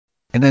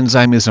An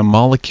enzyme is a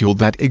molecule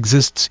that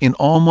exists in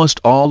almost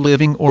all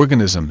living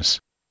organisms.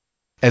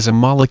 As a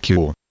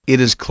molecule, it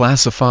is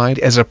classified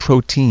as a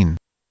protein.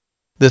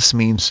 This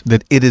means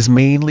that it is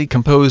mainly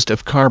composed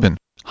of carbon,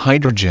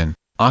 hydrogen,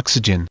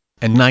 oxygen,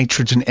 and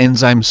nitrogen.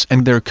 Enzymes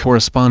and their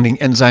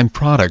corresponding enzyme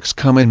products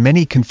come in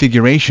many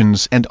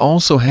configurations and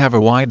also have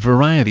a wide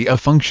variety of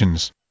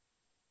functions.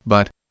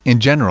 But, in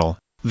general,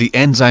 the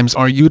enzymes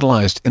are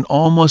utilized in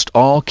almost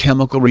all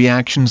chemical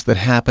reactions that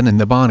happen in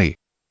the body.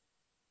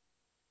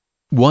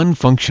 One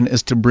function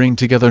is to bring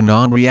together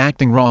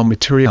non-reacting raw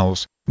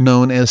materials,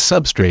 known as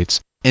substrates,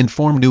 and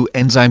form new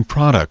enzyme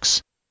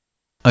products.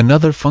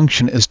 Another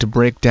function is to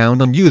break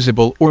down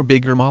unusable or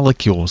bigger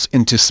molecules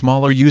into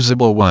smaller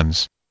usable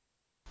ones.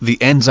 The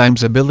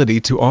enzyme's ability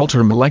to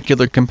alter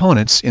molecular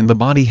components in the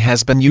body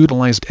has been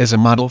utilized as a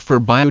model for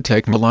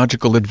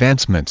biotechnological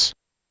advancements.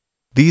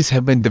 These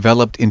have been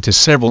developed into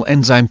several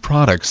enzyme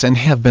products and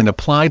have been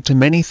applied to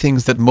many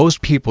things that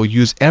most people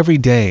use every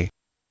day.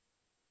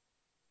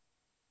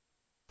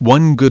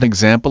 One good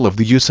example of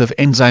the use of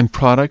enzyme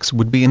products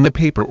would be in the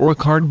paper or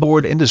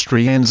cardboard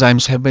industry.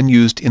 Enzymes have been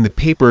used in the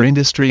paper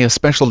industry,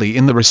 especially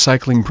in the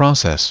recycling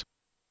process.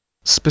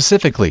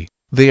 Specifically,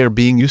 they are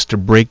being used to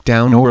break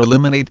down or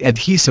eliminate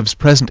adhesives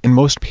present in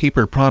most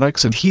paper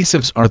products.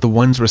 Adhesives are the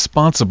ones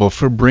responsible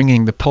for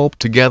bringing the pulp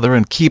together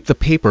and keep the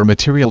paper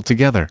material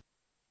together.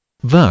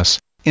 Thus,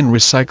 in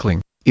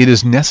recycling, it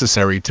is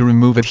necessary to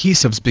remove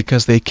adhesives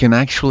because they can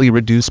actually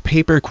reduce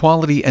paper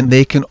quality and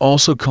they can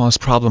also cause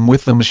problem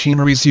with the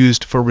machineries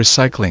used for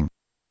recycling.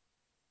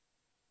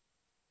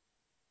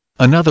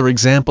 Another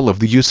example of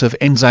the use of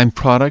enzyme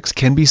products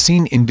can be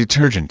seen in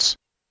detergents.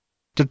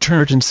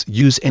 Detergents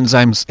use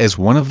enzymes as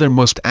one of their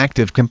most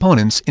active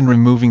components in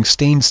removing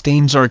stains.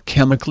 Stains are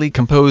chemically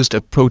composed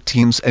of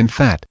proteins and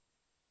fat.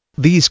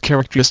 These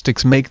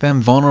characteristics make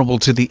them vulnerable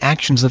to the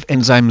actions of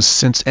enzymes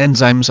since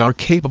enzymes are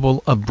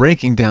capable of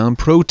breaking down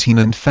protein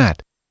and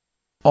fat.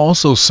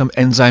 Also, some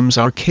enzymes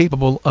are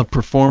capable of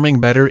performing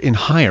better in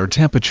higher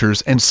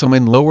temperatures and some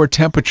in lower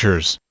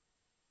temperatures.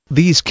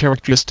 These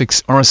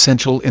characteristics are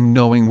essential in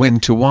knowing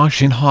when to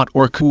wash in hot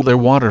or cooler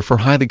water for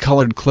highly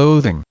colored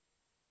clothing.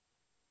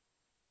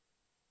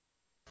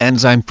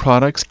 Enzyme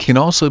products can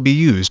also be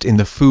used in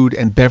the food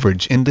and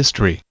beverage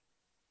industry.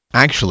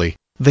 Actually,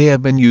 they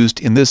have been used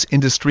in this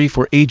industry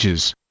for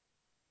ages.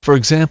 For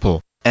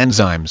example,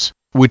 enzymes,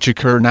 which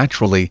occur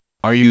naturally,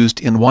 are used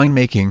in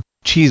winemaking,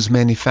 cheese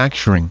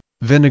manufacturing,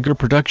 vinegar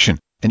production,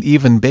 and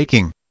even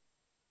baking.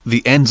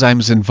 The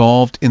enzymes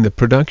involved in the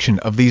production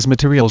of these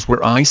materials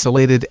were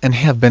isolated and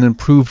have been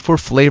improved for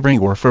flavoring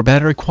or for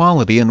better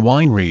quality in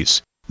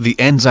wineries. The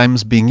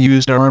enzymes being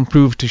used are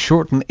improved to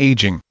shorten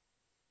aging.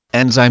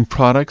 Enzyme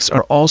products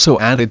are also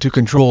added to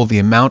control the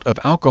amount of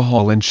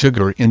alcohol and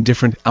sugar in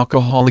different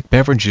alcoholic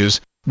beverages,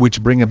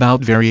 which bring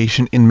about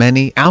variation in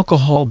many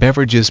alcohol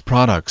beverages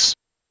products.